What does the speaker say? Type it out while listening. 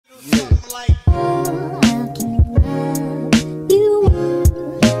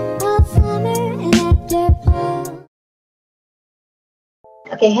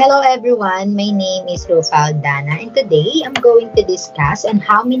Okay, hello everyone. My name is ALDANA, and today I'm going to discuss on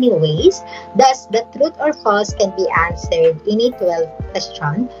how many ways does the truth or false can be answered in a 12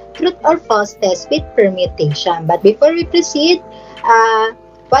 question truth or false test with permutation. But before we proceed,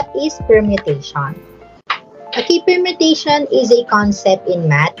 what is permutation? Okay, permutation is a concept in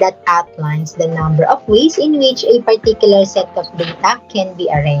math that outlines the number of ways in which a particular set of data can be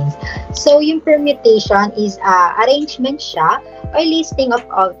arranged. So, yung permutation is arrangement siya or listing of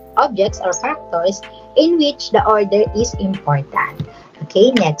objects or factors in which the order is important.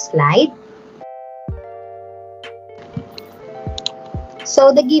 Okay, next slide.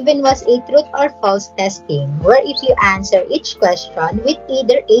 So, the given was a truth or false testing where if you answer each question with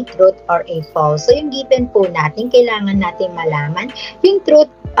either a truth or a false. So, yung given po natin, kailangan natin malaman yung truth,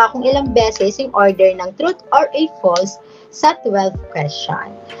 kung ilang beses yung order ng truth or a false sa 12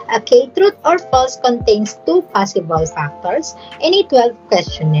 question. Okay, truth or false contains two possible factors in a 12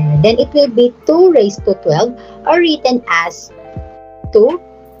 questionnaire. Then, it will be 2 raised to 12 or written as 2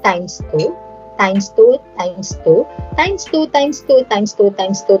 times 2. Times 2 times 2 times 2 times 2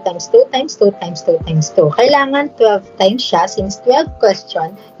 times 2 times 2 times 2 times 2 times 2 times 2. Kailangan 12 times siya since 12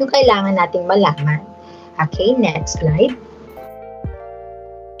 question yung kailangan nating malaman. Okay, next slide.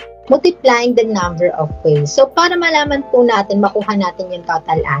 Multiplying the number of ways. So, para malaman po natin, makuha natin yung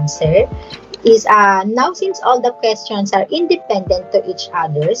total answer is now since all the questions are independent to each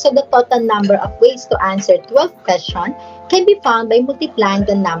other, so the total number of ways to answer 12 questions can be found by multiplying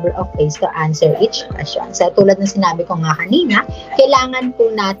the number of ways to answer each question. So, tulad ng sinabi ko nga kanina, kailangan po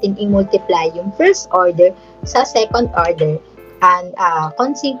natin i-multiply yung first order sa second order and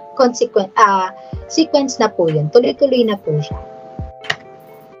sequence na po yun. Tuloy-tuloy na po siya.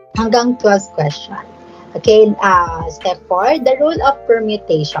 Hanggang 12 question. Okay, step 4, the rule of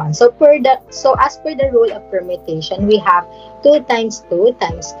permutation. So as per the rule of permutation, we have 2 times 2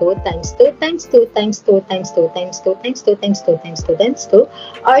 times 2 times 2 times 2 times 2 times 2 times 2 times 2 times 2 times 2 times 2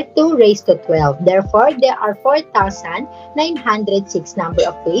 or 2 raised to 12. Therefore, there are 4,906 number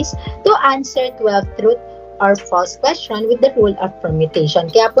of ways to answer 12 truth or false question with the rule of permutation.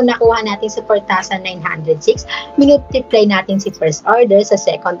 Kaya po nakuha natin sa 4,906, minultiply natin si first order sa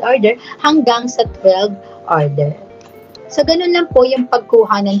second order hanggang sa 12 order. So, ganun lang po yung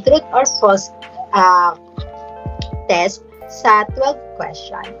pagkuha ng truth or false test sa 12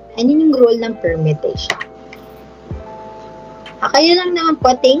 question. And yun yung rule ng permutation. Okay, yun lang naman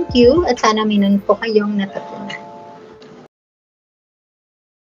po. Thank you at sana mayroon po kayong natutunan.